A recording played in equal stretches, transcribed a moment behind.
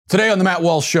Today on the Matt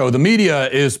Walsh Show, the media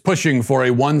is pushing for a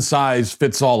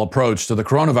one-size-fits-all approach to the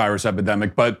coronavirus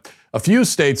epidemic, but a few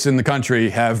states in the country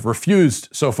have refused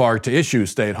so far to issue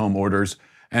stay-at-home orders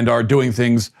and are doing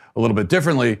things a little bit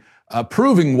differently,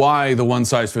 proving why the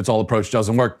one-size-fits-all approach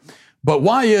doesn't work. But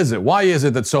why is it? Why is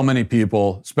it that so many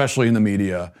people, especially in the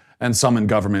media and some in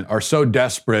government, are so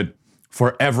desperate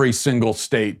for every single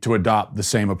state to adopt the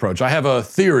same approach? I have a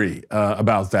theory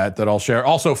about that I'll share.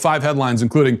 Also, 5 headlines,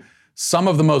 including some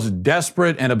of the most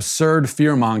desperate and absurd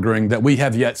fear-mongering that we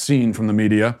have yet seen from the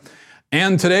media.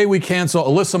 And today we cancel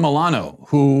Alyssa Milano,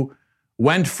 who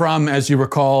went from, as you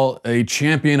recall, a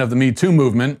champion of the Me Too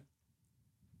movement,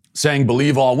 saying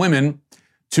believe all women,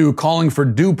 to calling for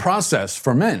due process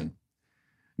for men.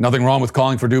 Nothing wrong with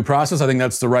calling for due process. I think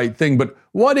that's the right thing. But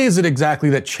what is it exactly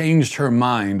that changed her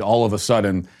mind all of a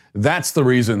sudden? That's the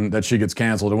reason that she gets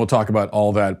canceled. And we'll talk about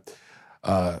all that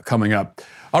coming up.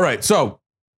 All right, so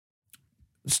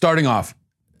starting off,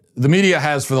 the media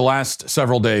has for the last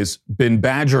several days been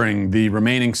badgering the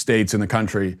remaining states in the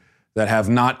country that have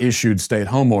not issued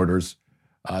stay-at-home orders,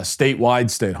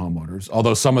 statewide stay-at-home orders,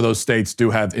 although some of those states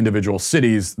do have individual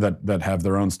cities that have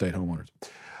their own stay-at-home orders.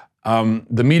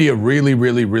 The media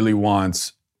really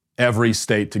wants every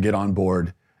state to get on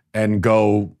board and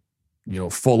go,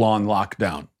 full-on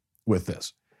lockdown with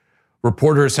this.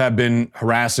 Reporters have been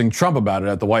harassing Trump about it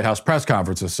at the White House press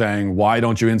conferences, saying, why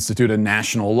don't you institute a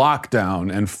national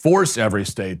lockdown and force every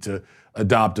state to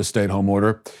adopt a stay-at-home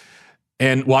order?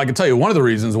 And, well, I can tell you one of the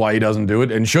reasons why he doesn't do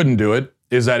it and shouldn't do it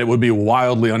is that it would be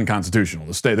wildly unconstitutional.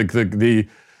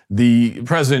 The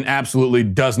president absolutely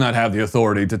does not have the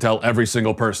authority to tell every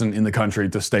single person in the country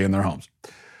to stay in their homes.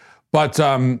 But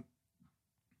the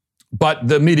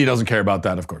media doesn't care about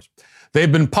that, of course.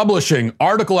 They've been publishing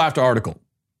article after article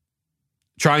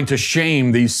trying to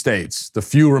shame these states, the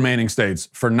few remaining states,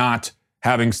 for not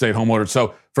having stay-at-home orders.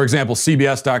 So, for example,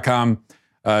 CBS.com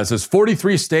says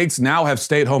 43 states now have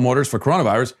stay-at-home orders for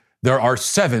coronavirus. There are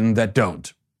 7 that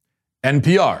don't.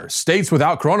 NPR, states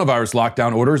without coronavirus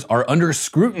lockdown orders are under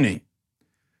scrutiny.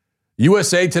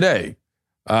 USA Today,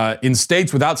 in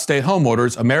states without stay-at-home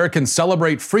orders, Americans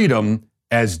celebrate freedom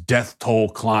as death toll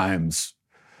climbs.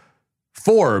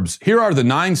 Forbes, here are the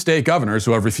 9 state governors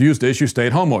who have refused to issue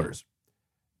stay-at-home orders.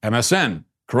 MSN,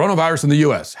 coronavirus in the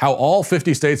U.S., how all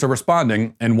 50 states are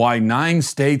responding and why 9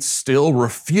 states still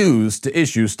refuse to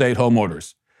issue stay-at-home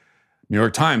orders. New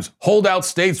York Times, holdout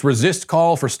states resist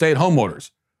call for stay-at-home orders.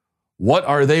 What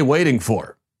are they waiting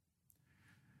for?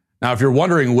 Now, if you're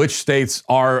wondering which states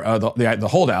are the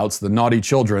holdouts, the naughty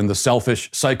children, the selfish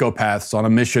psychopaths on a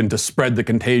mission to spread the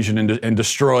contagion and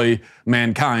destroy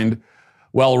mankind,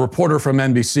 well, a reporter from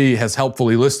NBC has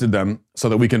helpfully listed them so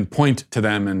that we can point to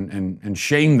them and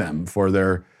shame them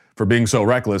for being so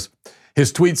reckless.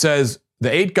 His tweet says, the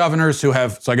 8 governors who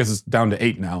have, so I guess it's down to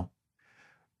 8 now,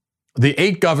 the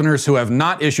 8 governors who have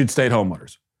not issued stay-at-home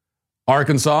orders: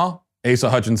 Arkansas, Asa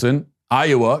Hutchinson;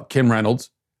 Iowa, Kim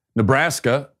Reynolds;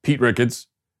 Nebraska, Pete Ricketts;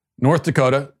 North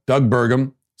Dakota, Doug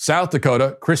Burgum; South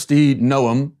Dakota, Kristi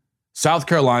Noem; South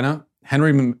Carolina,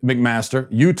 Henry McMaster;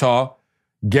 Utah,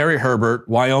 Gary Herbert;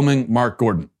 Wyoming, Mark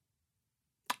Gordon.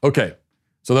 Okay,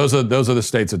 so those are the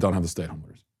states that don't have the stay-at-home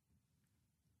orders.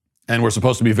 And we're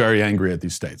supposed to be very angry at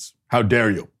these states. How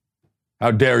dare you? How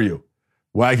dare you?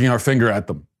 Wagging our finger at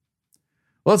them.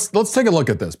 Let's take a look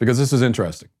at this because this is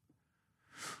interesting.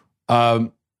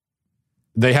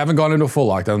 They haven't gone into a full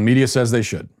lockdown. The media says they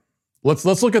should. Let's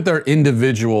look at their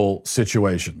individual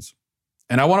situations.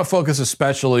 And I want to focus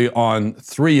especially on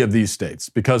 3 of these states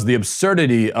because the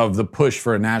absurdity of the push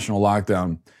for a national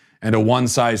lockdown and a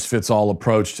one-size-fits-all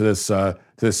approach to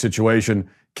this situation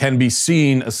can be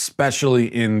seen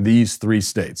especially in these 3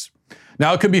 states.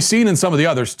 Now, it could be seen in some of the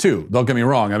others too. Don't get me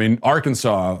wrong. I mean,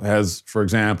 Arkansas has, for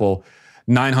example,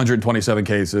 927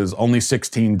 cases, only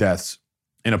 16 deaths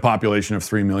in a population of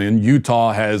 3 million.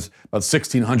 Utah has about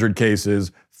 1,600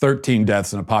 cases, 13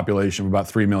 deaths in a population of about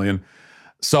 3 million.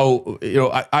 So,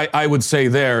 I would say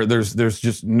there's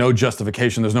just no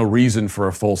justification. There's no reason for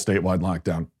a full statewide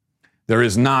lockdown. There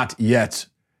is not yet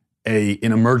an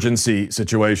emergency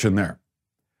situation there.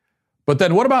 But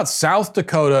then what about South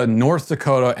Dakota, North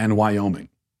Dakota, and Wyoming?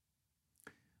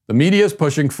 The media is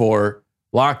pushing for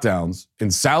lockdowns in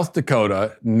South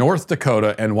Dakota, North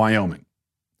Dakota, and Wyoming.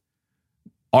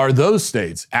 Are those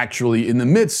states actually in the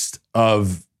midst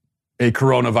of a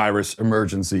coronavirus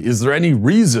emergency? Is there any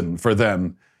reason for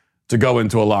them to go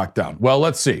into a lockdown? Well,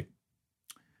 let's see.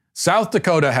 South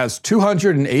Dakota has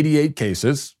 288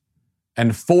 cases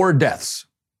and 4 deaths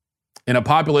in a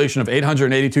population of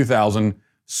 882,000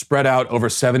 spread out over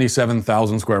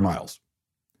 77,000 square miles.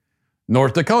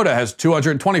 North Dakota has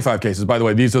 225 cases. By the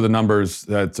way, these are the numbers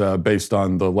that based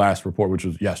on the last report, which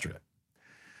was yesterday.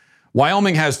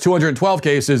 Wyoming has 212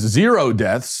 cases, 0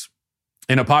 deaths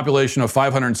in a population of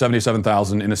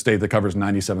 577,000 in a state that covers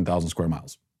 97,000 square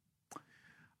miles.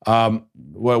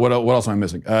 What else am I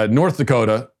missing? North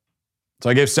Dakota. So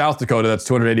I gave South Dakota, that's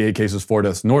 288 cases, 4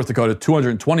 deaths. North Dakota,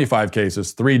 225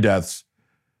 cases, 3 deaths.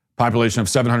 Population of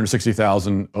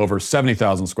 760,000 over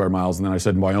 70,000 square miles. And then I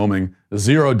said in Wyoming,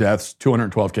 0 deaths,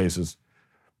 212 cases,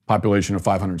 population of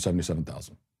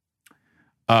 577,000.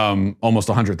 Almost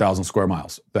 100,000 square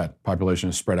miles that population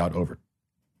is spread out over.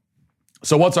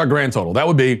 So what's our grand total? That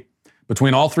would be,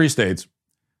 between all 3 states,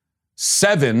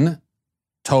 7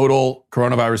 total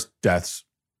coronavirus deaths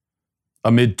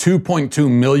amid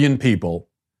 2.2 million people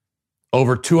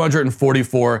over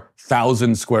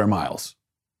 244,000 square miles.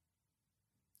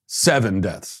 7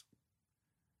 deaths.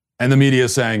 And the media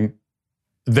is saying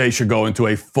they should go into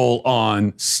a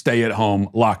full-on stay-at-home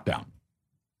lockdown.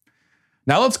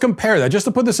 Now let's compare that, just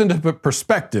to put this into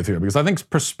perspective here, because I think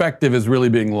perspective is really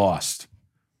being lost.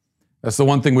 That's the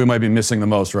one thing we might be missing the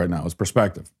most right now, is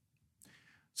perspective.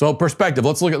 So perspective,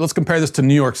 let's compare this to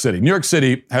New York City. New York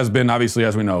City has been, obviously,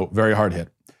 as we know, very hard hit.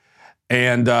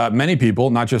 And many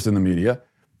people, not just in the media,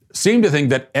 seem to think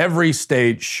that every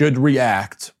state should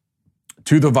react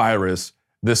to the virus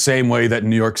the same way that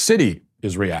New York City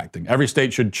is reacting. Every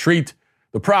state should treat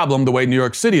the problem the way New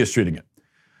York City is treating it.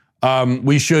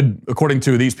 We should, according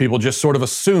to these people, just sort of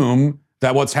assume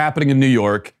that what's happening in New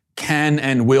York can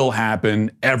and will happen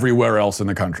everywhere else in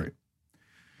the country.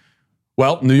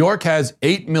 Well, New York has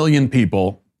 8 million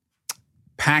people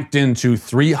packed into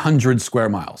 300 square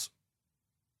miles.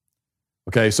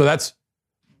 Okay, so that's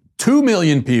 2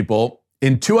 million people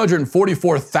in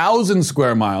 244,000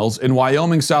 square miles in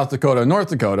Wyoming, South Dakota, and North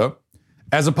Dakota,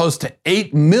 as opposed to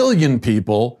 8 million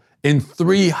people in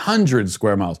 300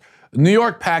 square miles. New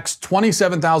York packs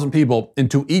 27,000 people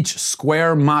into each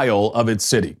square mile of its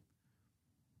city.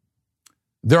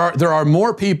 There are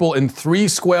more people in 3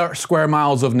 square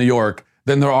miles of New York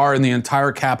than there are in the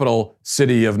entire capital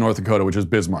city of North Dakota, which is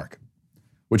Bismarck,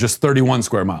 which is 31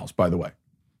 square miles, by the way.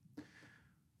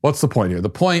 What's the point here? The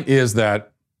point is that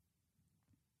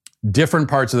different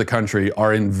parts of the country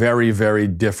are in very, very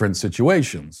different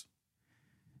situations.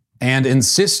 And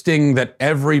insisting that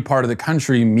every part of the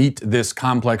country meet this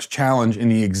complex challenge in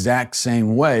the exact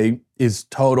same way is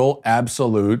total,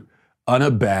 absolute,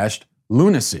 unabashed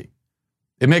lunacy.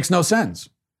 It makes no sense.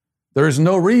 There is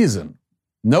no reason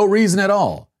at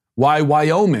all why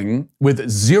Wyoming, with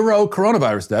 0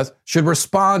 coronavirus deaths, should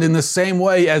respond in the same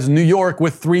way as New York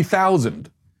with 3,000.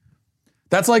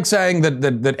 That's like saying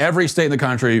that every state in the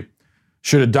country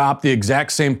should adopt the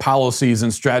exact same policies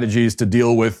and strategies to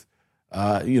deal with,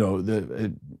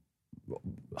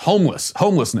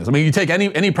 homelessness. I mean, you take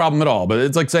any problem at all, but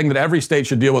it's like saying that every state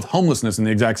should deal with homelessness in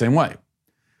the exact same way.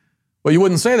 Well, you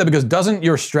wouldn't say that, because doesn't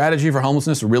your strategy for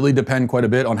homelessness really depend quite a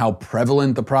bit on how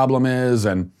prevalent the problem is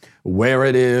and where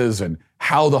it is and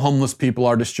how the homeless people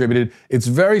are distributed? It's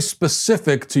very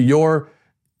specific to your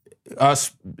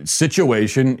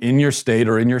situation in your state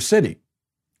or in your city.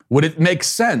 Would it make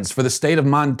sense for the state of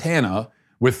Montana,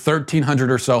 with 1,300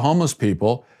 or so homeless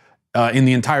people in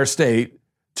the entire state,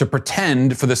 to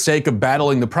pretend, for the sake of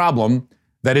battling the problem,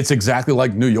 that it's exactly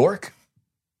like New York?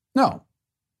 No.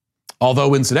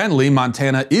 Although, incidentally,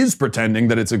 Montana is pretending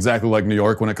that it's exactly like New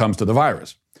York when it comes to the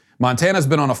virus. Montana's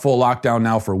been on a full lockdown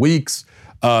now for weeks.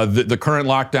 The current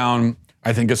lockdown,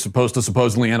 I think, is supposed to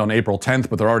supposedly end on April 10th,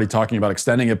 but they're already talking about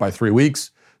extending it by 3 weeks.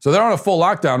 So they're on a full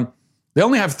lockdown. They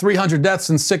only have 300 deaths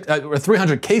and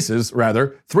 300 cases,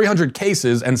 rather, 300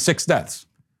 cases and 6 deaths.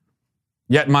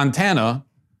 Yet Montana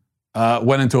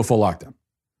went into a full lockdown.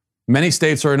 Many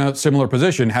states are in a similar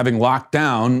position, having locked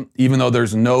down even though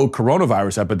there's no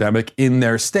coronavirus epidemic in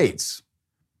their states.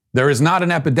 There is not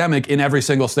an epidemic in every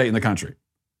single state in the country.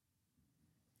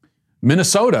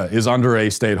 Minnesota is under a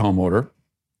stay-at-home order,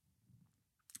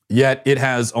 yet it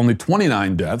has only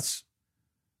 29 deaths,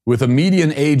 with a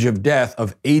median age of death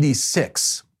of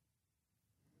 86.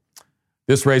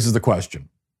 This raises the question,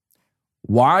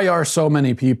 why are so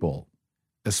many people,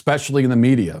 especially in the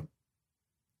media,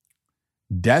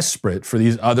 desperate for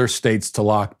these other states to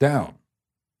lock down?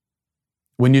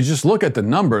 When you just look at the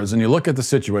numbers and you look at the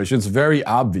situation, it's very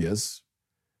obvious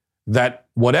that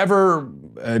whatever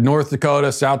North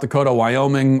Dakota, South Dakota,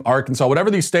 Wyoming, Arkansas,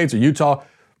 whatever these states, or Utah,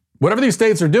 whatever these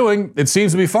states are doing, it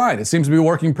seems to be fine. It seems to be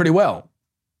working pretty well.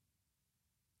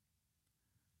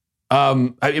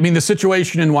 I mean, the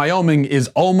situation in Wyoming is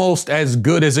almost as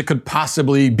good as it could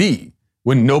possibly be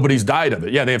when nobody's died of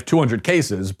it. Yeah, they have 200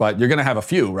 cases, but you're going to have a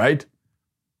few, right?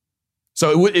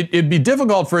 So it'd be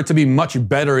difficult for it to be much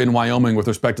better in Wyoming with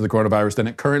respect to the coronavirus than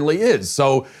it currently is.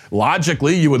 So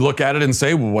logically, you would look at it and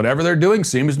say, well, whatever they're doing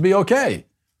seems to be okay.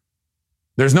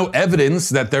 There's no evidence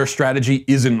that their strategy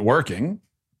isn't working.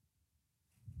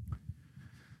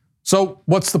 So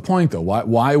what's the point, though?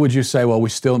 Why would you say, well,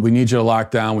 we need you to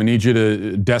lock down, we need you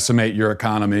to decimate your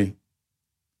economy?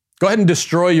 Go ahead and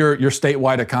destroy your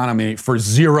statewide economy for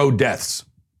 0 deaths.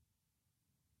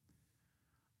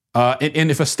 And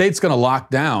if a state's going to lock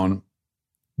down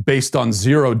based on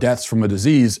 0 deaths from a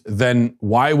disease, then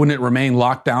why wouldn't it remain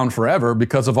locked down forever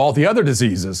because of all the other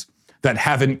diseases that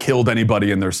haven't killed anybody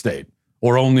in their state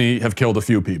or only have killed a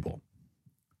few people?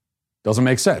 Doesn't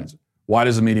make sense. Why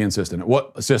does the media insist on it?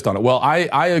 Well,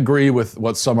 I agree with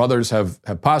what some others have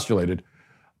postulated,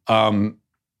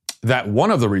 that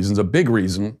one of the reasons, a big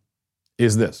reason,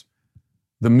 is this.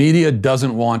 The media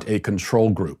doesn't want a control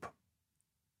group.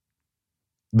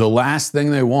 The last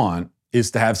thing they want is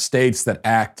to have states that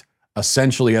act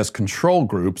essentially as control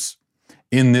groups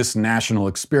in this national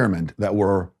experiment that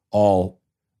we're all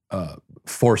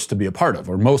forced to be a part of,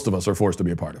 or most of us are forced to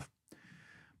be a part of.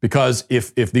 Because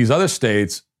if these other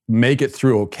states make it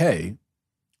through okay,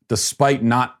 despite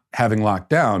not having locked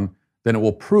down, then it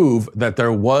will prove that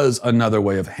there was another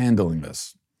way of handling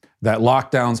this, that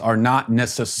lockdowns are not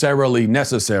necessarily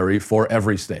necessary for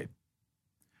every state.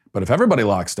 But if everybody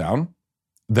locks down,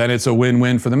 then it's a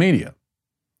win-win for the media.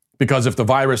 Because if the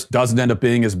virus doesn't end up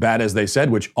being as bad as they said,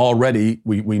 which already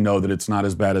we know that it's not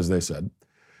as bad as they said,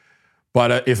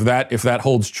 but if that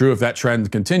holds true, if that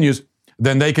trend continues,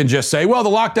 then they can just say, well,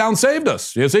 the lockdown saved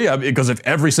us. You see, because if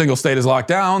every single state is locked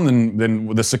down,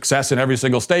 then the success in every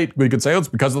single state, we could say, oh, it's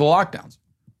because of the lockdowns.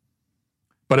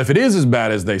 But if it is as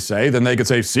bad as they say, then they could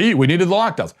say, see, we needed the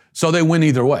lockdowns. So they win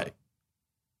either way.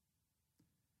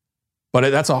 But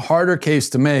that's a harder case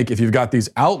to make if you've got these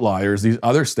outliers, these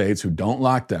other states who don't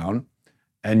lock down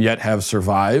and yet have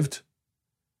survived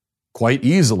quite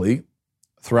easily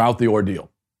throughout the ordeal.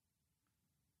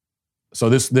 So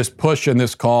this push and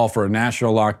this call for a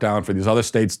national lockdown for these other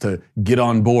states to get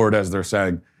on board, as they're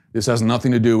saying, this has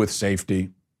nothing to do with safety.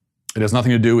 It has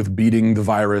nothing to do with beating the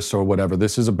virus or whatever.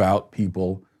 This is about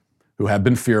people who have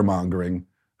been fear-mongering,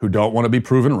 who don't want to be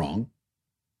proven wrong.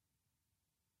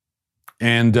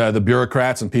 And the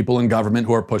bureaucrats and people in government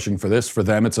who are pushing for this, for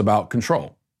them, it's about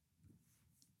control.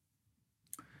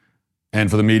 And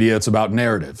for the media, it's about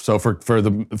narrative. So for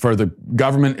the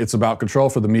government, it's about control.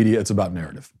 For the media, it's about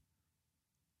narrative.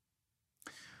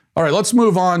 All right, let's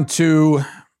move on to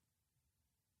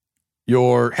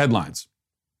your headlines.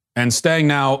 And staying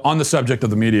now on the subject of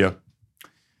the media,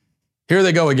 here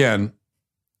they go again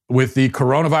with the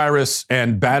coronavirus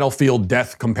and battlefield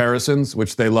death comparisons,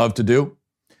 which they love to do.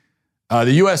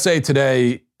 The USA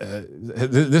Today,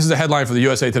 this is a headline for the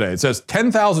USA Today. It says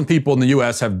 10,000 people in the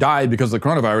U.S. have died because of the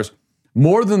coronavirus,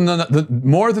 more than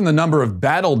the number of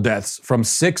battle deaths from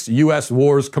 6 U.S.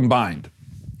 wars combined.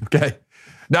 Okay?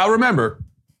 Now remember,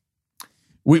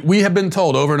 we have been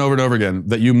told over and over and over again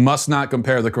that you must not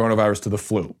compare the coronavirus to the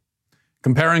flu.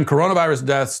 Comparing coronavirus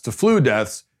deaths to flu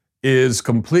deaths is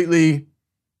completely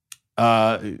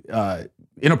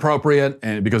inappropriate,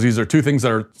 and because these are two things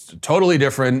that are totally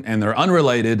different and they're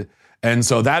unrelated, and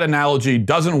so that analogy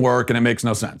doesn't work and it makes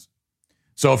no sense.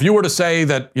 So if you were to say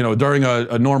that, during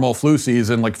a normal flu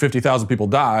season, like 50,000 people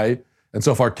die, and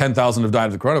so far 10,000 have died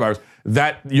of the coronavirus,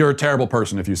 that you're a terrible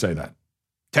person if you say that.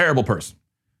 Terrible person.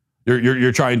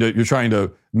 You're trying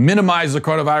to minimize the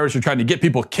coronavirus. You're trying to get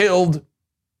people killed.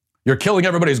 You're killing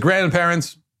everybody's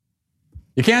grandparents.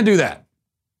 You can't do that.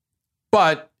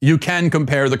 But you can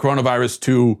compare the coronavirus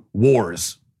to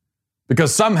wars,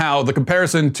 because somehow the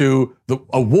comparison to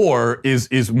a war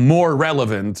is more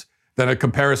relevant than a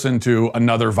comparison to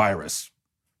another virus.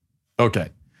 Okay.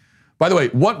 By the way,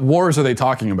 what wars are they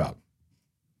talking about?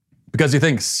 Because you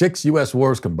think 6 U.S.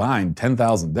 wars combined,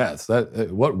 10,000 deaths.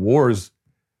 What wars?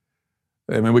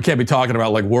 I mean, we can't be talking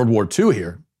about like World War II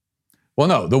here. Well,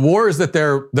 no, the wars that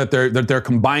they're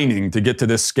combining to get to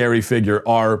this scary figure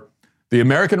are the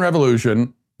American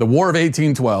Revolution, the War of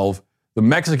 1812, the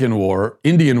Mexican War,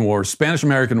 Indian War,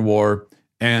 Spanish-American War,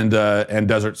 and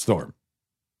Desert Storm.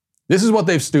 This is what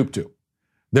they've stooped to.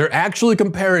 They're actually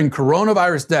comparing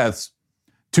coronavirus deaths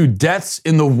to deaths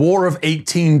in the War of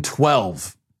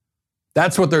 1812.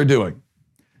 That's what they're doing.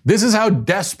 This is how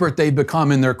desperate they've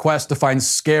become in their quest to find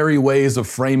scary ways of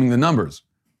framing the numbers.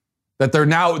 That they're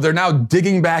now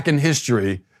digging back in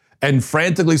history and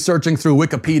frantically searching through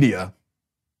Wikipedia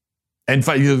and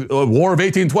War of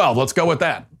 1812. Let's go with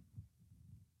that.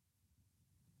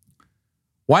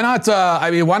 Why not?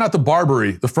 Why not the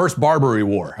Barbary, the first Barbary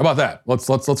War? How about that?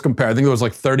 Let's compare. I think there was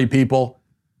like 30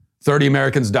 30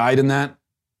 Americans died in that.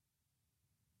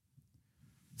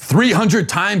 300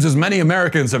 times as many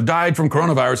Americans have died from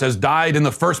coronavirus as died in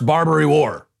the First Barbary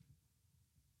War.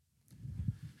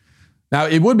 Now,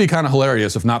 it would be kind of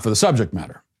hilarious if not for the subject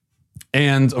matter.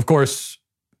 And of course,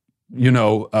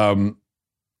 the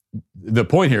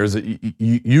point here is that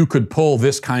you could pull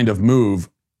this kind of move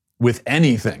with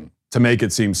anything to make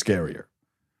it seem scarier.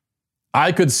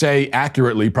 I could say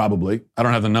accurately, probably, I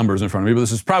don't have the numbers in front of me, but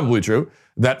this is probably true,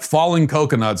 that falling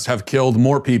coconuts have killed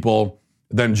more people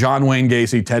than John Wayne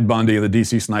Gacy, Ted Bundy, and the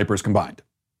DC snipers combined.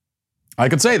 I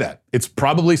could say that. It's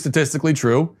probably statistically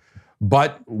true,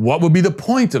 but what would be the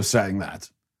point of saying that?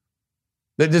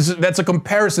 That's a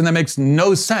comparison that makes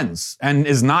no sense and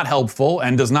is not helpful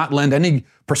and does not lend any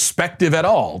perspective at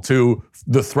all to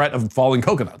the threat of falling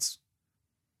coconuts.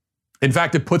 In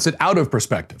fact, it puts it out of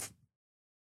perspective.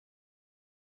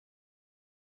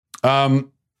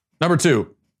 Number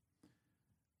two.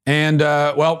 And,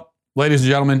 ladies and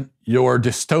gentlemen, your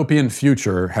dystopian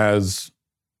future has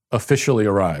officially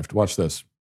arrived. Watch this.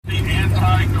 The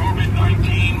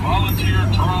anti-COVID-19 Volunteer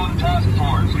Drone Task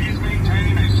Force. Please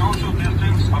maintain a social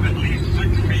distance of at least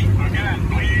 6 feet. Again,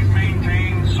 please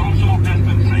maintain social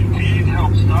distancing. Please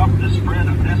help stop the spread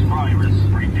of this virus,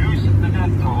 reduce the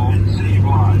death toll, and save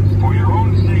lives. For your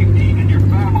own safety and your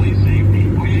family's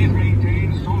safety, please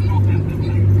maintain social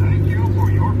distancing. Thank you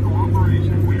for your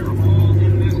cooperation. We are all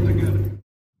in this together.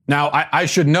 Now, I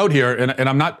should note here, and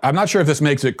I'm not sure if this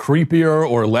makes it creepier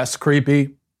or less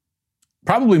creepy,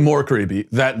 probably more creepy,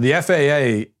 that the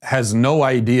FAA has no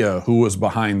idea who was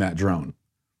behind that drone.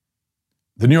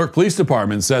 The New York Police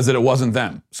Department says that it wasn't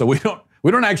them, so we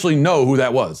don't actually know who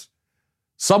that was.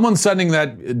 Someone sending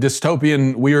that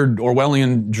dystopian, weird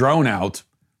Orwellian drone out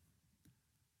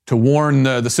to warn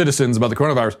the citizens about the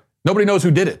coronavirus. Nobody knows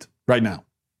who did it right now.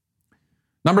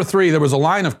 Number three, there was a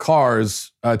line of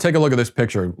cars. Take a look at this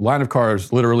picture. Line of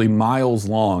cars literally miles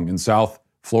long in South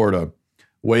Florida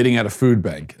waiting at a food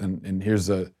bank. And here's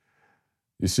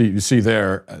you see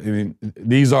there, I mean,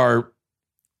 these are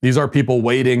people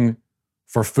waiting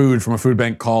for food from a food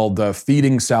bank called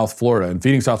Feeding South Florida. And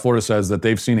Feeding South Florida says that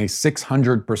they've seen a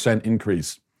 600%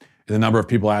 increase in the number of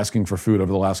people asking for food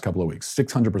over the last couple of weeks.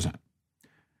 600%.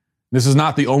 This is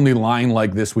not the only line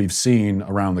like this we've seen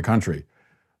around the country.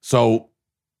 So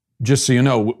just so you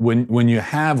know, when you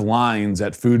have lines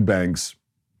at food banks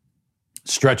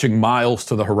stretching miles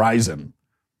to the horizon,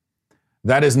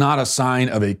 that is not a sign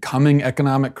of a coming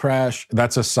economic crash.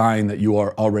 That's a sign that you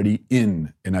are already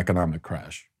in an economic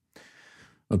crash.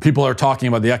 People are talking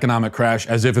about the economic crash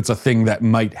as if it's a thing that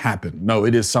might happen. No,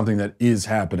 it is something that is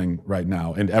happening right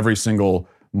now. And every single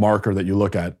marker that you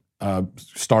look at,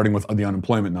 starting with the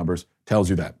unemployment numbers, tells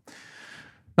you that.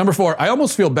 Number four, I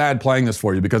almost feel bad playing this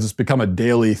for you because it's become a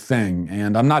daily thing.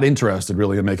 And I'm not interested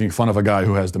really in making fun of a guy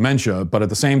who has dementia, but at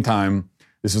the same time,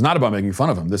 this is not about making fun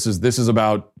of him. This is a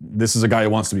guy who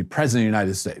wants to be president of the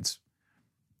United States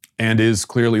and is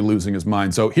clearly losing his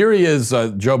mind. So here he is,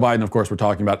 Joe Biden, of course, we're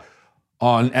talking about,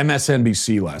 on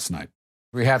MSNBC last night.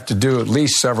 We have to do at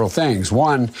least several things.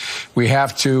 One, we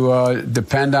have to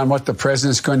depend on what the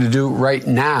president's going to do right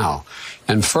now.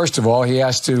 And first of all, he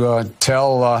has to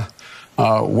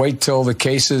wait till the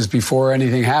cases before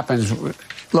anything happens.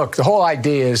 Look, the whole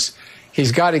idea is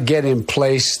he's got to get in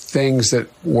place things that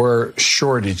were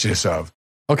shortages of.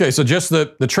 Okay, so just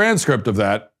the transcript of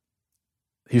that,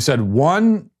 he said,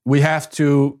 one, we have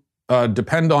to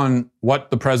depend on what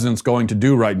the president's going to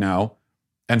do right now.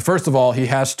 And first of all, he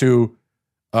has to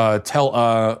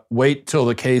wait till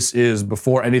the case is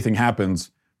before anything happens.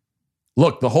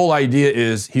 Look, the whole idea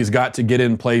is he's got to get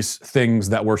in place things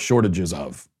that were shortages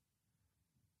of.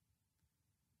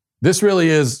 This really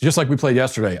is, just like we played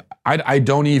yesterday, I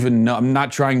don't even know. I'm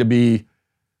not trying to be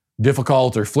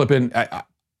difficult or flippant.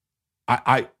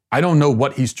 I don't know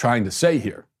what he's trying to say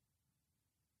here.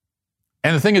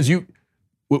 And the thing is,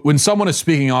 when someone is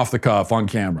speaking off the cuff on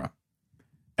camera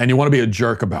and you want to be a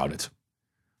jerk about it,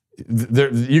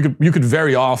 you could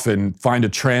very often find a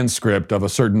transcript of a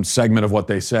certain segment of what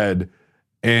they said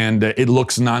and it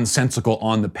looks nonsensical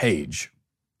on the page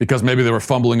because maybe they were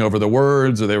fumbling over the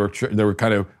words or they were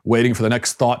kind of waiting for the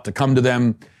next thought to come to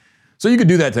them. So you could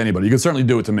do that to anybody. You could certainly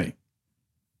do it to me.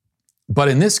 But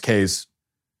in this case,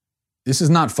 this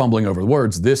is not fumbling over the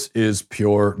words. This is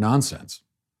pure nonsense.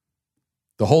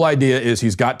 The whole idea is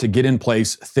he's got to get in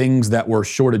place things that were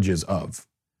shortages of.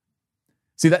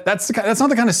 See, that's not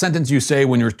the kind of sentence you say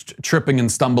when you're tripping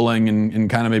and stumbling and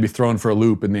kind of maybe thrown for a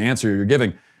loop in the answer you're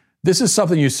giving. This is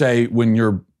something you say when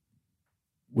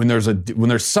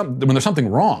there's something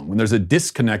wrong, when there's a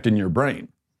disconnect in your brain,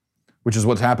 which is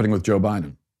what's happening with Joe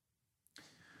Biden.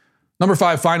 Number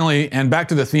 5, finally, and back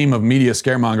to the theme of media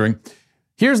scaremongering.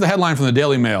 Here's the headline from the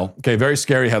Daily Mail. Okay, very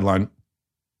scary headline.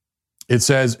 It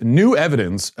says, new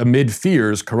evidence amid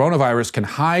fears coronavirus can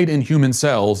hide in human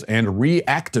cells and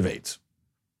reactivate.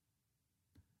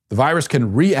 The virus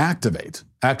can reactivate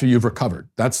after you've recovered.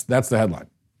 That's the headline.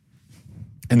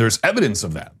 And there's evidence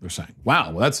of that, they're saying.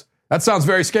 Wow, well, that sounds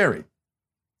very scary.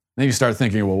 Then you start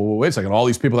thinking, well, wait a second, all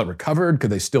these people that recovered,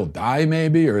 could they still die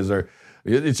maybe? Or is there,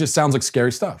 it just sounds like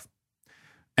scary stuff.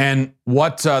 And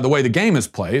what the way the game is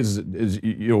played is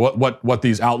what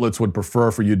these outlets would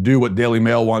prefer for you to do, what Daily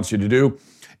Mail wants you to do,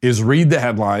 is read the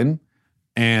headline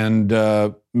and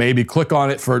maybe click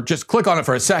on it for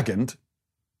a second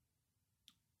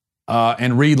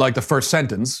and read like the first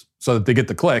sentence so that they get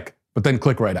the click, but then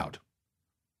click right out.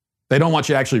 They don't want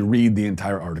you to actually read the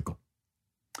entire article.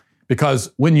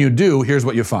 Because when you do, here's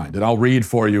what you find. And I'll read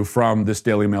for you from this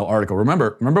Daily Mail article.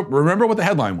 Remember what the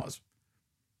headline was.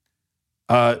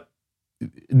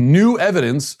 New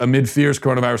evidence amid fears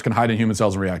coronavirus can hide in human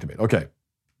cells and reactivate. Okay,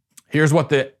 here's what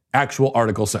the actual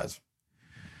article says.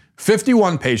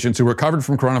 51 patients who recovered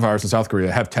from coronavirus in South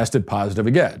Korea have tested positive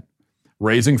again,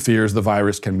 raising fears the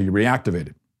virus can be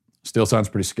reactivated. Still sounds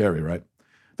pretty scary, right?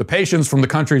 The patients from the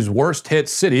country's worst hit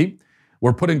city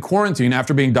were put in quarantine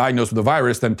after being diagnosed with the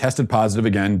virus, then tested positive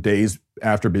again days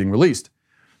after being released.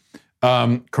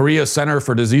 Korea's Center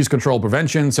for Disease Control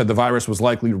Prevention said the virus was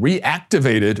likely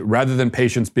reactivated rather than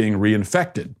patients being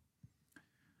reinfected.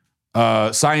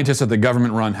 Scientists at the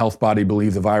government-run health body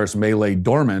believe the virus may lay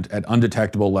dormant at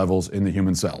undetectable levels in the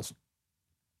human cells.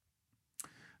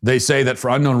 They say that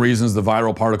for unknown reasons, the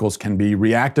viral particles can be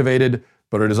reactivated,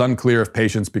 but it is unclear if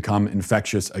patients become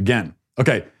infectious again.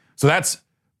 Okay,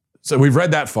 so we've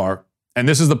read that far, and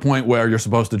this is the point where you're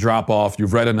supposed to drop off.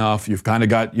 You've read enough. You've got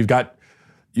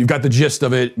the gist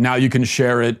of it. Now you can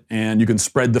share it, and you can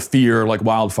spread the fear like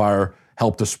wildfire,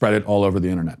 help to spread it all over the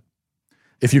internet.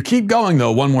 If you keep going,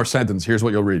 though, one more sentence, here's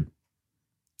what you'll read.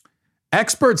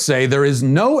 Experts say there is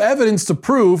no evidence to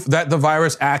prove that the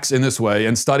virus acts in this way,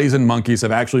 and studies in monkeys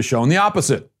have actually shown the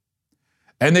opposite.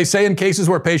 And they say in cases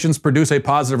where patients produce a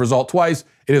positive result twice,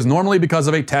 it is normally because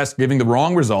of a test giving the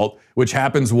wrong result, which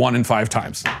happens 1 in 5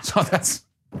 times.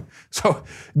 So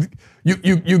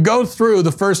you go through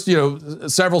the first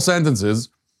several sentences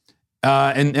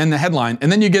and the headline,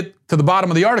 and then you get to the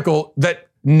bottom of the article that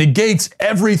negates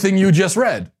everything you just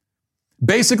read.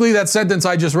 Basically, that sentence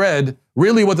I just read,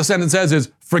 really what the sentence says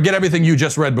is, forget everything you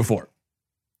just read before.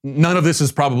 None of this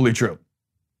is probably true.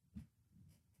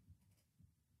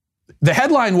 The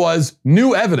headline was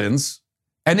new evidence,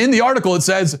 and in the article it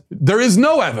says there is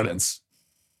no evidence.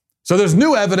 So there's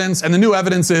new evidence, and the new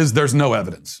evidence is there's no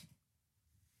evidence.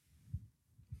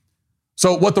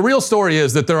 So what the real story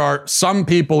is that there are some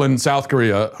people in South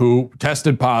Korea who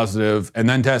tested positive and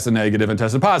then tested negative and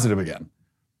tested positive again.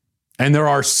 And there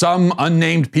are some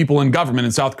unnamed people in government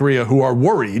in South Korea who are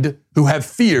worried, who have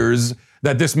fears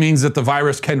that this means that the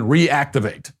virus can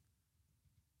reactivate.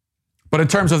 But in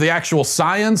terms of the actual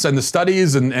science and the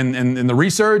studies and the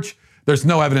research, there's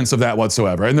no evidence of that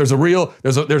whatsoever. And there's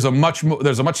a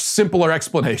much simpler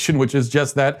explanation, which is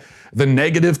just that the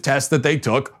negative test that they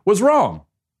took was wrong.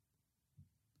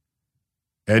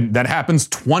 And that happens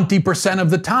 20% of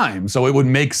the time. So it would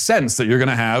make sense that you're going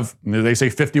to have, they say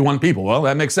 51 people. Well,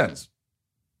 that makes sense.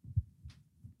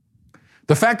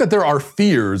 The fact that there are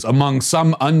fears among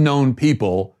some unknown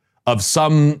people of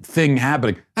something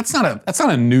happening, that's not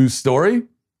a news story.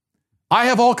 I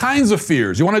have all kinds of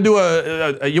fears. You want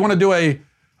to do a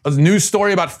news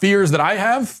story about fears that I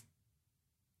have?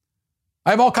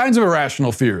 I have all kinds of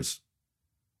irrational fears.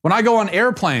 When I go on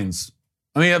airplanes,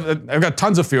 I've got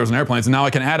tons of fears on airplanes, and now I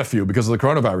can add a few because of the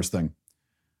coronavirus thing.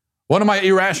 One of my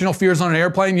irrational fears on an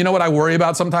airplane, you know what I worry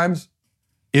about sometimes?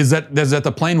 Is that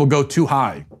the plane will go too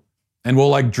high and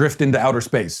will drift into outer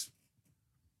space,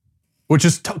 which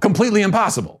is completely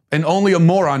impossible, and only a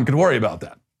moron could worry about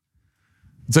that.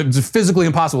 It's physically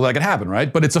impossible that could happen,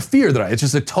 right? But it's a fear it's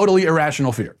just a totally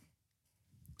irrational fear.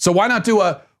 So why not do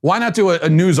a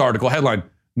news article headline?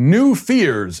 New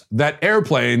fears that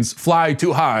airplanes fly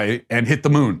too high and hit the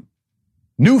moon.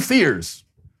 New fears.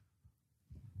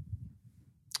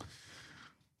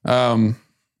 I've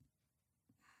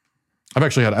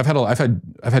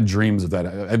had dreams of that.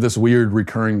 I have this weird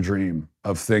recurring dream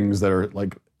of things that are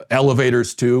like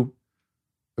elevators too.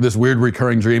 This weird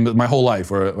recurring dream my whole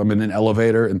life where I'm in an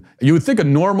elevator, and you would think a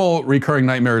normal recurring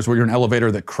nightmare is where you're in an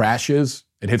elevator that crashes,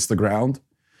 it hits the ground.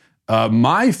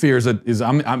 My fear is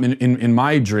I'm in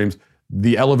my dreams,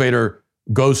 the elevator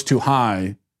goes too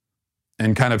high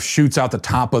and kind of shoots out the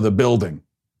top of the building.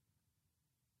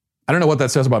 I don't know what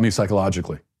that says about me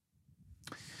psychologically.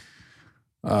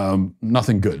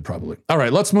 Nothing good, probably. All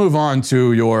right, let's move on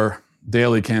to your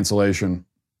daily cancellation.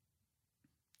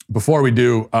 Before we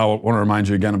do, I want to remind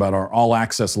you again about our All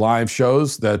Access Live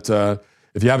shows that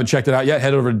if you haven't checked it out yet,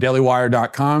 head over to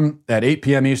dailywire.com at 8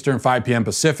 p.m. Eastern, 5 p.m.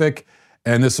 Pacific.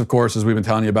 And this, of course, as we've been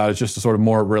telling you about, is just a sort of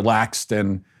more relaxed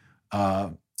and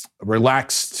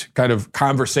relaxed kind of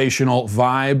conversational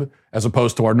vibe as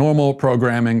opposed to our normal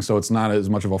programming. So it's not as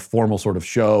much of a formal sort of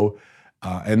show.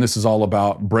 And this is all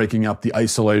about breaking up the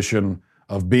isolation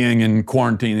of being in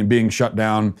quarantine and being shut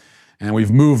down. And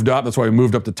we've moved up. That's why we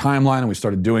moved up the timeline and we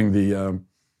started doing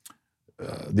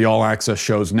the All Access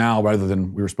shows now rather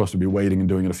than we were supposed to be waiting and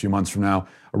doing it a few months from now.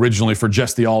 Originally for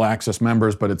just the All Access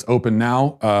members, but it's open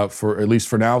now for at least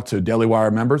for now to Daily Wire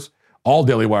members, all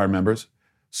Daily Wire members.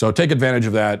 So take advantage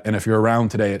of that. And if you're around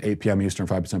today at 8 p.m. Eastern,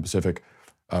 5 p.m. Pacific,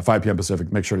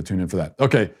 make sure to tune in for that.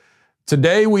 Okay.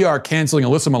 Today we are canceling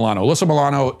Alyssa Milano. Alyssa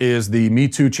Milano is the Me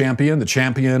Too champion, the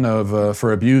champion of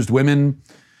for abused women.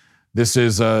 This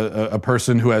is a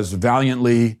person who has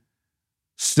valiantly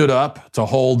stood up to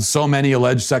hold so many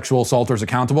alleged sexual assaulters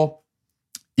accountable,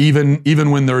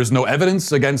 even when there is no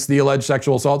evidence against the alleged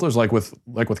sexual assaulters, like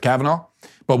with Kavanaugh.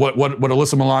 But what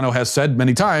Alyssa Milano has said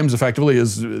many times, effectively,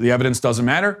 is the evidence doesn't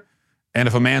matter, and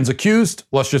if a man's accused,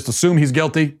 let's just assume he's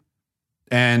guilty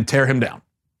and tear him down.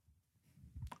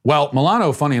 Well,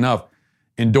 Milano, funny enough,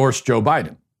 endorsed Joe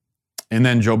Biden. And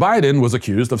then Joe Biden was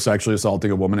accused of sexually assaulting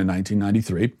a woman in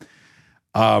 1993.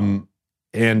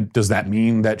 And does that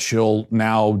mean that she'll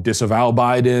now disavow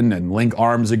Biden and link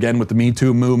arms again with the Me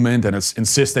Too movement and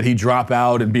insist that he drop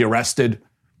out and be arrested?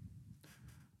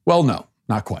 Well, no,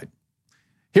 not quite.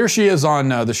 Here she is on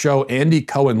the show Andy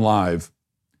Cohen Live,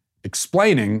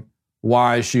 explaining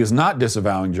why she is not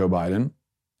disavowing Joe Biden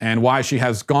and why she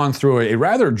has gone through a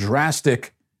rather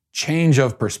drastic change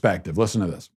of perspective. Listen to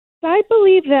this. I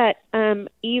believe that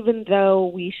even though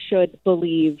we should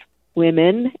believe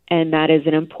women, and that is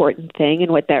an important thing,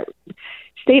 and what that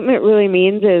statement really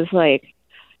means is, like,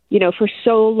 you know, for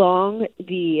so long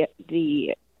the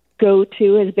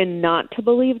go-to has been not to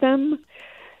believe them.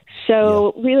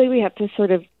 So really we have to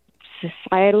sort of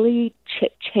societally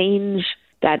change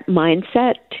that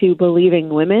mindset to believing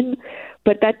women,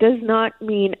 but that does not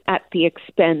mean at the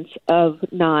expense of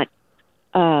not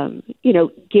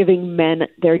giving men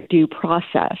their due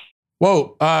process.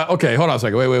 Whoa. Okay. Hold on a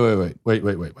second.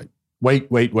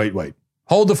 Wait.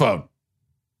 Hold the phone.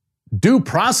 Due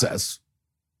process?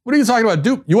 What are you talking about?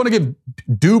 You want to give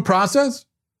due process?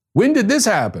 When did this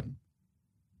happen?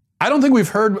 I don't think we've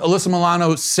heard Alyssa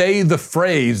Milano say the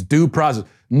phrase due process.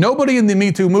 Nobody in the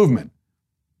Me Too movement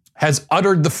has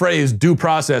uttered the phrase due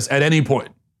process at any point.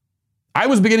 I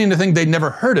was beginning to think they'd never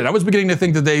heard it. I was beginning to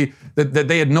think that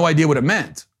they had no idea what it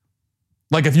meant.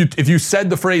 Like if you said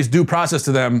the phrase due process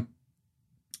to them,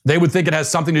 they would think it has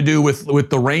something to do with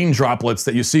the rain droplets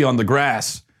that you see on the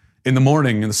grass in the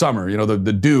morning in the summer. You know,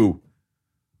 the dew.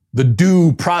 The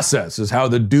due process is how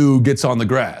the dew gets on the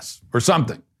grass or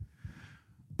something.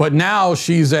 But now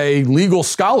she's a legal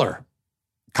scholar,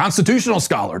 constitutional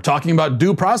scholar, talking about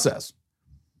due process.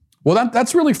 Well,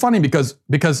 that's really funny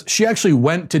because she actually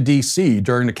went to D.C.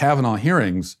 during the Kavanaugh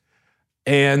hearings,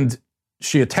 and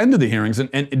she attended the hearings.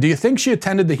 And do you think she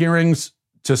attended the hearings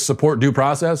to support due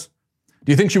process?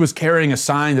 Do you think she was carrying a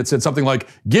sign that said something like,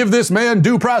 "Give this man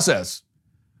due process"?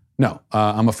 No,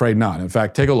 I'm afraid not. In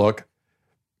fact, take a look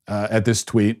at this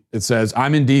tweet. It says,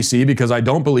 "I'm in D.C. because I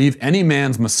don't believe any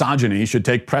man's misogyny should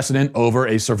take precedent over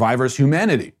a survivor's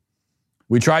humanity.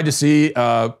 We tried to see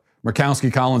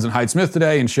Murkowski, Collins, and Hyde-Smith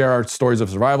today and share our stories of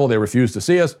survival. They refused to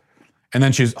see us." And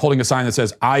then she's holding a sign that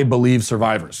says, "I believe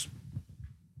survivors."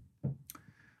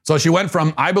 So she went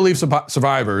from "I believe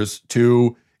survivors"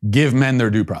 to "give men their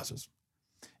due process."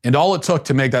 And all it took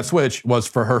to make that switch was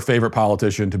for her favorite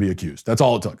politician to be accused. That's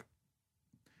all it took.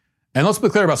 And let's be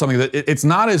clear about something, that it's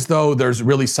not as though there's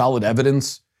really solid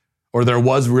evidence, or there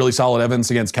was really solid evidence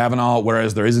against Kavanaugh,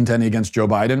 whereas there isn't any against Joe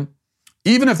Biden.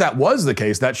 Even if that was the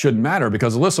case, that shouldn't matter,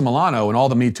 because Alyssa Milano and all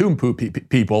the Me Too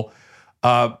people,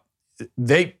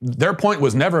 their point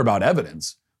was never about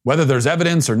evidence. Whether there's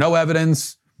evidence or no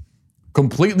evidence,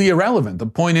 completely irrelevant. The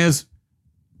point is,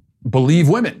 believe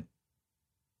women,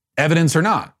 evidence or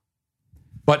not.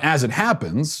 But as it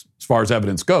happens, as far as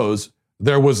evidence goes,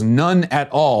 there was none at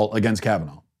all against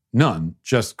Kavanaugh. None,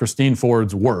 just Christine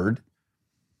Ford's word.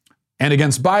 And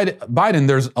against Biden,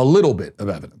 there's a little bit of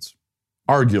evidence,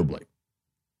 arguably.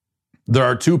 There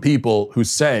are two people who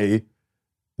say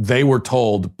they were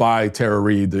told by Tara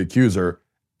Reade, the accuser,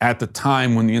 at the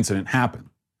time when the incident happened,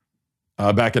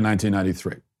 back in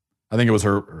 1993. I think it was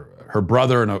her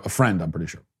brother and a friend, I'm pretty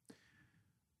sure.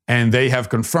 And they have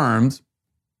confirmed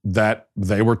that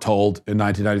they were told in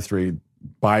 1993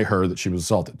 by her that she was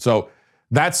assaulted. So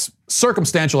that's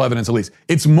circumstantial evidence, at least.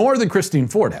 It's more than Christine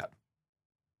Ford had.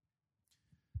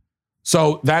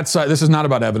 So that's this is not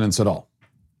about evidence at all.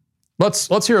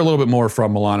 Let's hear a little bit more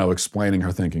from Milano explaining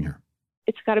her thinking here.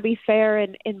 It's got to be fair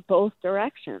in both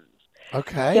directions.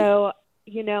 Okay. So,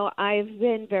 I've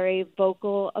been very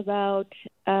vocal about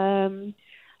Biden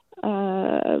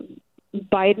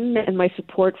and my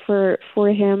support for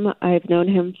him. I've known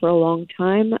him for a long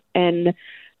time, and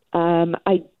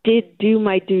I did do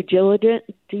my due diligence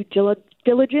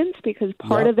because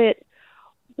part of it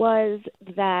was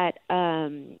that,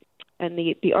 and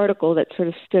the article that sort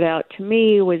of stood out to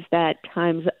me was that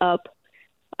Time's Up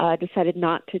decided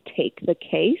not to take the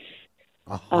case.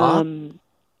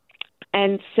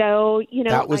 And so,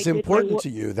 that was important to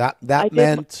you. That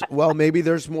meant, maybe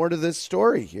there's more to this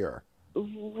story here.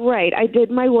 Right. I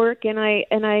did my work and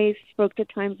I spoke to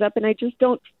Time's Up, and I just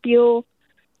don't feel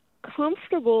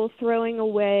comfortable throwing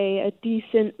away a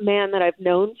decent man that I've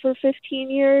known for 15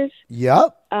 years.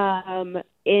 Yep.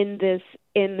 In this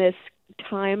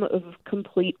time of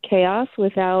complete chaos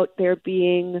without there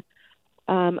being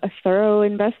a thorough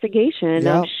investigation.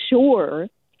 Yep. I'm sure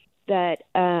that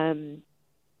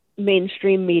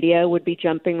mainstream media would be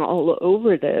jumping all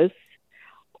over this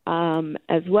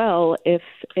as well if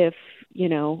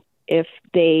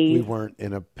we weren't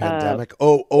in a pandemic.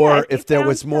 If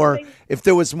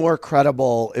there was more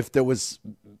credible, if there was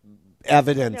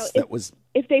evidence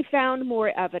if they found more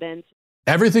evidence.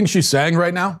 Everything she's saying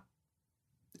right now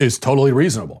is totally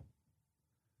reasonable.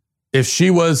 If she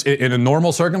was in a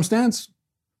normal circumstance,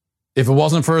 if it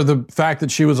wasn't for the fact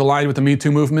that she was aligned with the Me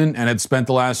Too movement and had spent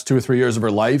the last 2 or 3 years of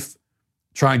her life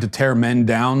trying to tear men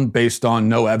down based on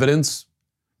no evidence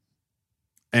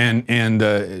and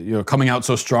coming out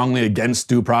so strongly against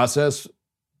due process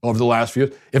over the last few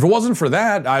years, if it wasn't for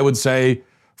that, I would say,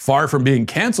 far from being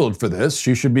canceled for this,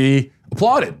 she should be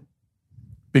applauded.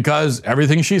 Because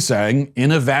everything she's saying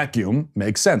in a vacuum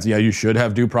makes sense. Yeah, you should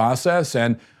have due process.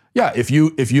 And yeah, if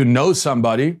you know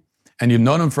somebody and you've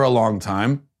known them for a long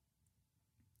time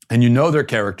and you know their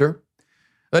character,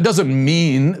 that doesn't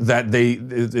mean that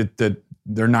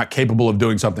they're not capable of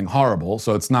doing something horrible.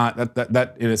 So it's not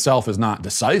that in itself is not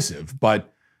decisive.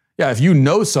 But yeah, if you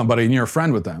know somebody and you're a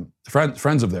friend with them,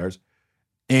 friends of theirs,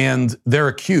 and they're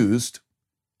accused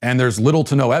and there's little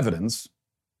to no evidence,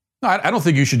 I don't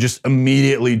think you should just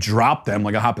immediately drop them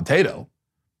like a hot potato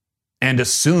and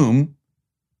assume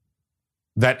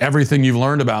that everything you've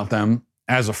learned about them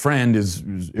as a friend is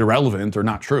irrelevant or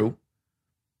not true.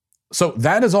 So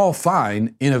that is all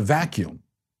fine in a vacuum,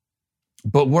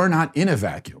 but we're not in a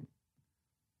vacuum.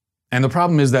 And the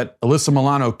problem is that Alyssa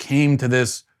Milano came to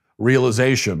this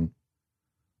realization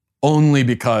only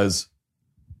because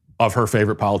of her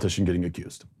favorite politician getting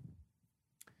accused.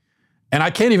 And I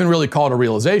can't even really call it a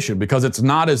realization because it's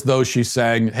not as though she's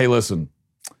saying, hey, listen,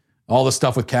 all the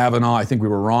stuff with Kavanaugh, I think we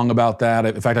were wrong about that.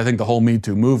 In fact, I think the whole Me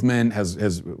Too movement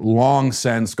has long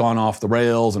since gone off the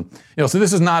rails. And, so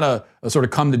this is not a sort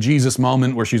of come to Jesus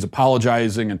moment where she's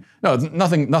apologizing. And no,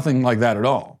 nothing like that at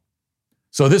all.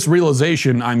 So this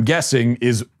realization, I'm guessing,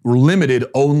 is limited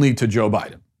only to Joe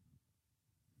Biden.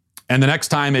 And the next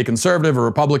time a conservative or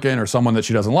Republican or someone that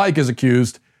she doesn't like is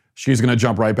accused, she's going to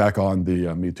jump right back on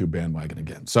the Me Too bandwagon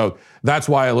again. So that's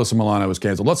why Alyssa Milano was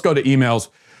canceled. Let's go to emails.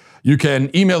 You can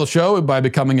email the show by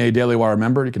becoming a Daily Wire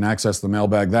member. You can access the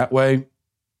mailbag that way.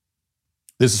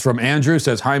 This is from Andrew.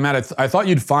 Says, hi, Matt. I thought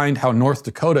you'd find how North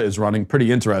Dakota is running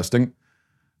pretty interesting.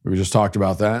 We just talked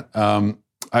about that.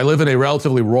 I live in a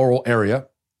relatively rural area.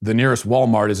 The nearest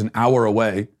Walmart is an hour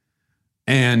away.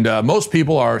 And most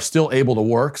people are still able to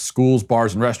work. Schools,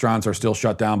 bars, and restaurants are still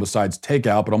shut down besides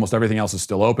takeout, but almost everything else is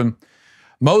still open.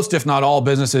 Most, if not all,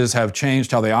 businesses have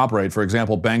changed how they operate. For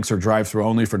example, banks are drive-through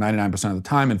only for 99% of the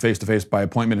time and face-to-face by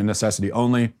appointment and necessity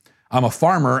only. I'm a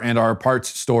farmer, and our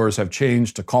parts stores have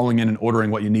changed to calling in and ordering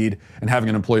what you need and having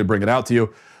an employee bring it out to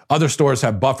you. Other stores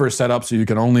have buffers set up so you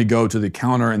can only go to the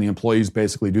counter and the employees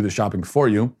basically do the shopping for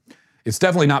you. It's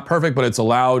definitely not perfect, but it's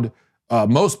allowed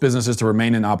most businesses to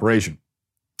remain in operation.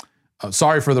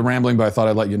 Sorry for the rambling, but I thought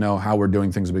I'd let you know how we're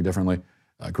doing things a bit differently.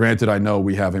 Granted, I know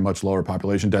we have a much lower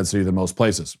population density than most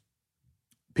places.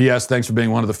 P.S. Thanks for being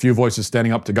one of the few voices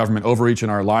standing up to government overreach in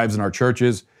our lives and our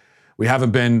churches. We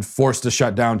haven't been forced to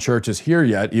shut down churches here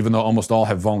yet, even though almost all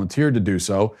have volunteered to do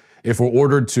so. If we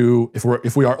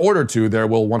are ordered to, there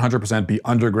will 100% be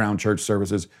underground church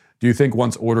services. Do you think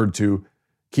once ordered to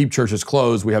keep churches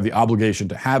closed, we have the obligation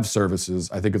to have services?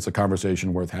 I think it's a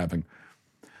conversation worth having.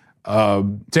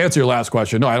 To answer your last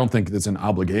question, no, I don't think it's an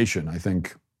obligation. I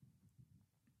think,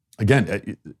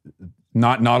 again,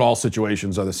 Not all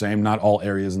situations are the same. Not all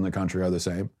areas in the country are the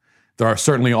same. There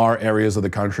certainly are areas of the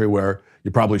country where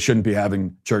you probably shouldn't be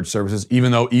having church services,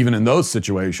 even though even in those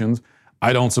situations,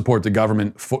 I don't support the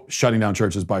government shutting down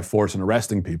churches by force and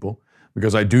arresting people,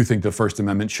 because I do think the First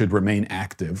Amendment should remain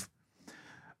active.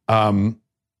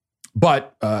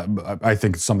 But I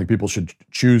think it's something people should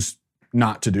choose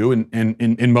not to do. And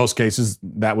in most cases,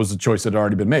 that was a choice that had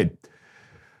already been made.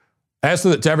 As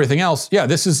to everything else, yeah,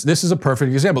 this is a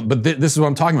perfect example. But this is what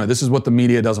I'm talking about. This is what the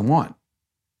media doesn't want.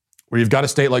 Where you've got a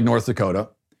state like North Dakota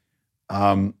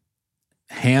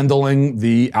handling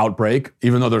the outbreak,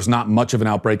 even though there's not much of an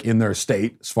outbreak in their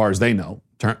state, as far as they know,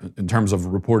 in terms of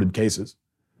reported cases,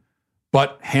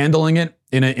 but handling it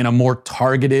in a more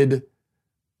targeted,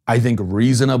 I think,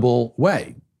 reasonable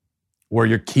way, where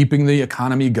you're keeping the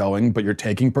economy going, but you're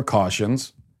taking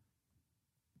precautions.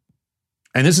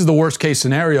 And this is the worst case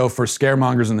scenario for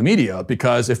scaremongers in the media,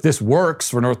 because if this works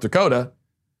for North Dakota,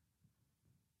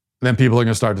 then people are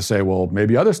going to start to say, well,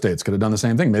 maybe other states could have done the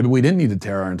same thing. Maybe we didn't need to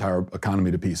tear our entire economy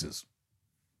to pieces.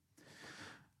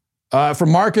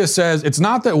 From Marcus says, it's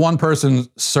not that one person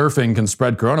surfing can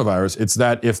spread coronavirus. It's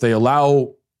that if they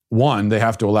allow one, they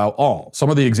have to allow all. Some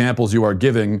of the examples you are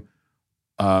giving,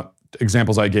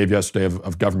 examples I gave yesterday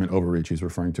of government overreach he's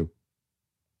referring to.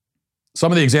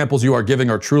 Some of the examples you are giving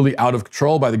are truly out of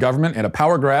control by the government and a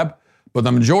power grab, but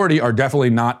the majority are definitely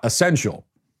not essential.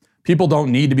 People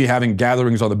don't need to be having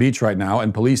gatherings on the beach right now,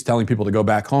 and police telling people to go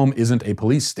back home isn't a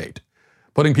police state.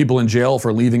 Putting people in jail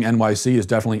for leaving NYC is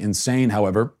definitely insane,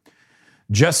 however.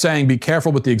 Just saying, be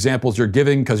careful with the examples you're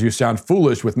giving because you sound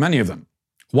foolish with many of them.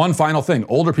 One final thing,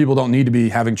 older people don't need to be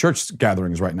having church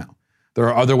gatherings right now. There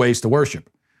are other ways to worship.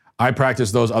 I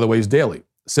practice those other ways daily.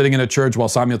 Sitting in a church while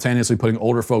simultaneously putting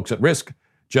older folks at risk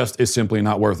just is simply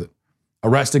not worth it.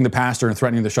 Arresting the pastor and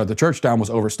threatening to shut the church down was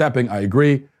overstepping, I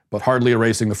agree, but hardly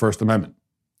erasing the First Amendment.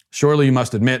 Surely you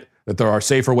must admit that there are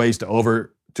safer ways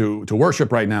to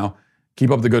worship right now. Keep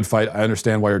up the good fight. I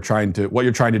understand what you're trying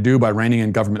to do by reining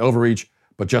in government overreach,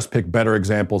 but just pick better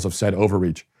examples of said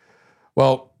overreach.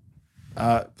 Well,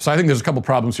 so I think there's a couple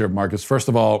problems here, Marcus. First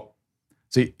of all,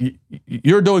 see,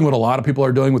 you're doing what a lot of people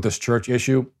are doing with this church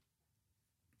issue.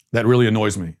 That really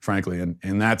annoys me, frankly,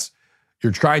 and that's,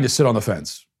 you're trying to sit on the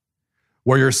fence,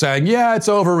 where you're saying, yeah, it's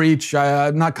overreach,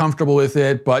 I'm not comfortable with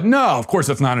it, but no, of course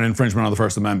it's not an infringement on the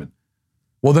First Amendment.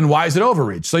 Well, then why is it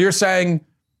overreach? So you're saying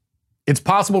it's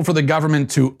possible for the government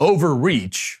to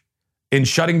overreach in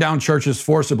shutting down churches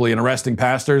forcibly and arresting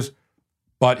pastors,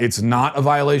 but it's not a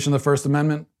violation of the First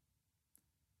Amendment?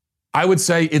 I would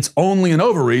say it's only an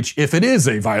overreach if it is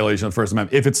a violation of the First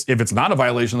Amendment. If it's not a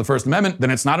violation of the First Amendment, then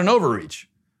it's not an overreach.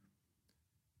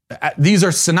 These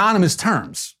are synonymous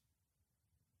terms.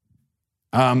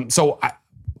 So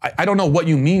I don't know what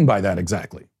you mean by that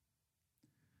exactly.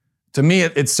 To me,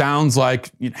 it sounds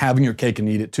like having your cake and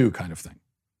eat it too kind of thing,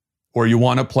 or you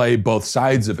want to play both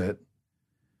sides of it.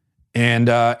 And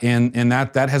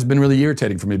that has been really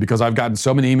irritating for me, because I've gotten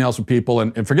so many emails from people,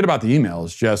 and forget about the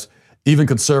emails, just even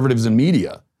conservatives in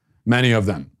media, many of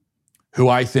them, who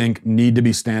I think need to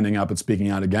be standing up and speaking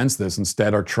out against this,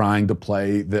 instead are trying to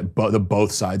play the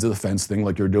both sides of the fence thing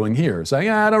like you're doing here, saying,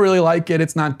 I don't really like it,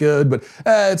 it's not good, but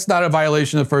it's not a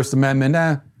violation of the First Amendment.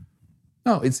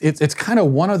 No, it's kind of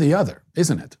one or the other,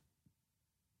 isn't it?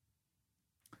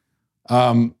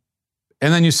 And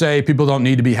then you say people don't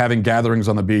need to be having gatherings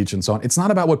on the beach and so on. It's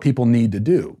not about what people need to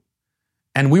do.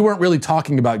 And we weren't really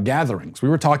talking about gatherings. We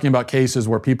were talking about cases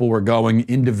where people were going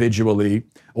individually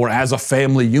or as a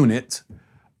family unit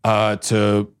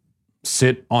to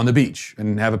sit on the beach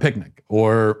and have a picnic,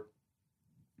 or,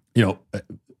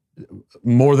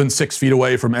 more than 6 feet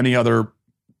away from any other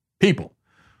people,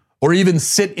 or even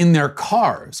sit in their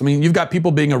cars. I mean, you've got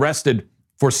people being arrested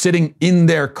for sitting in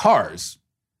their cars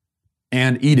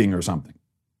and eating or something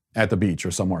at the beach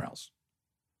or somewhere else.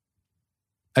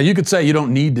 Now, you could say you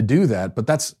don't need to do that, but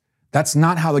that's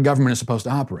not how the government is supposed to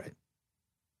operate.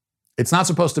 It's not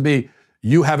supposed to be,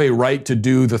 you have a right to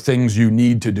do the things you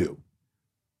need to do,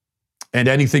 and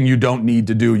anything you don't need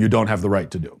to do, you don't have the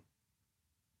right to do.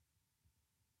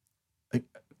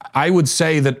 I would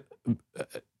say that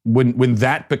when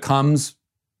that becomes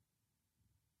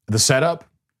the setup,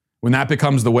 when that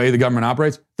becomes the way the government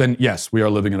operates, then yes, we are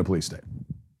living in a police state.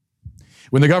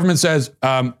 When the government says,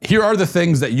 here are the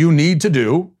things that you need to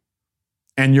do,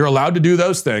 and you're allowed to do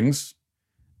those things,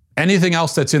 anything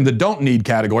else that's in the don't need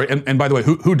category, and by the way,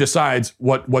 who decides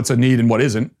what's a need and what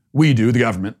isn't? We do, the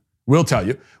government. We'll tell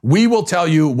you. We will tell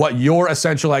you what your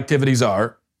essential activities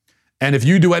are, and if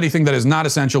you do anything that is not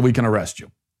essential, we can arrest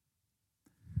you.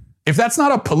 If that's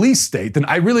not a police state, then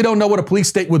I really don't know what a police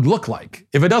state would look like.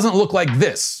 If it doesn't look like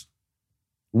this,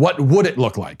 What would it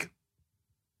look like?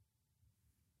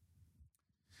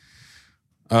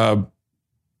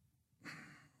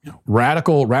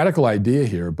 Radical idea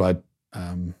here, but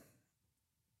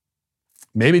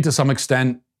maybe to some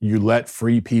extent you let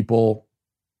free people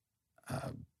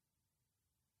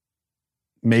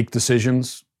make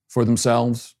decisions for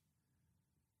themselves.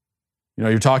 You know,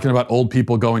 you're talking about old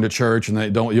people going to church and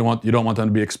you don't want them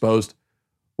to be exposed.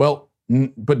 Well,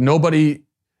 but nobody,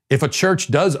 if a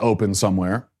church does open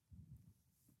somewhere,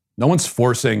 no one's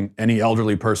forcing any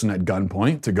elderly person at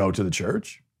gunpoint to go to the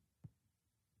church.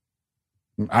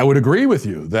 I would agree with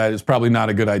you that it's probably not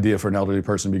a good idea for an elderly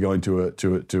person to be going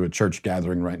to a church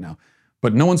gathering right now.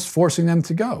 But no one's forcing them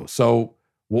to go. So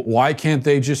why can't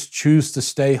they just choose to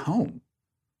stay home?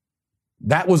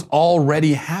 That was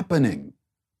already happening.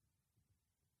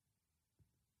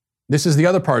 This is the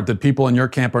other part that people in your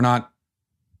camp are not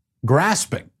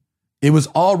grasping. It was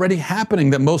already happening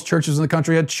that most churches in the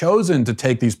country had chosen to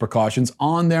take these precautions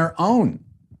on their own.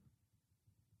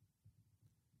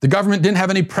 The government didn't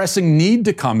have any pressing need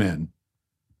to come in,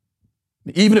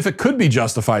 even if it could be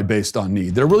justified based on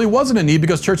need. There really wasn't a need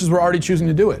because churches were already choosing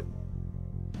to do it.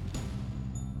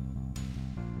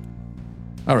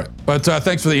 All right, but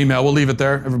thanks for the email. We'll leave it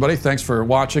there, everybody. Thanks for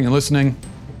watching and listening.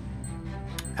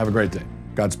 Have a great day.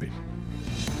 Godspeed.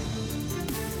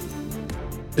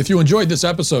 If you enjoyed this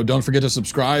episode, don't forget to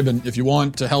subscribe. And if you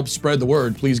want to help spread the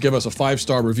word, please give us a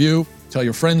 5-star review. Tell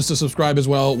your friends to subscribe as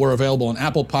well. We're available on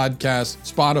Apple Podcasts,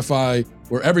 Spotify,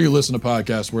 wherever you listen to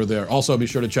podcasts, we're there. Also, be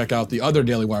sure to check out the other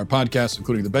Daily Wire podcasts,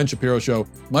 including The Ben Shapiro Show,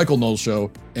 Michael Knowles Show,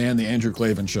 and The Andrew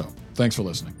Klavan Show. Thanks for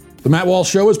listening. The Matt Walsh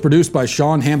Show is produced by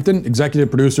Sean Hampton, executive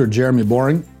producer Jeremy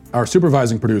Boring. Our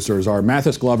supervising producers are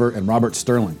Mathis Glover and Robert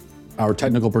Sterling. Our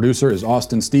technical producer is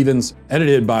Austin Stevens,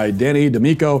 edited by Danny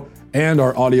D'Amico, and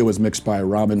our audio is mixed by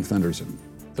Robin Fenderson.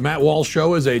 The Matt Walsh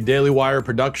Show is a Daily Wire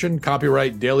production,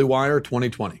 copyright Daily Wire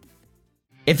 2020.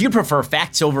 If you prefer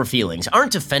facts over feelings,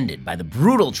 aren't offended by the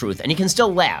brutal truth, and you can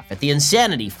still laugh at the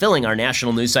insanity filling our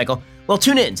national news cycle, well,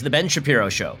 tune in to The Ben Shapiro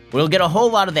Show. We'll get a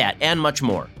whole lot of that and much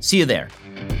more. See you there.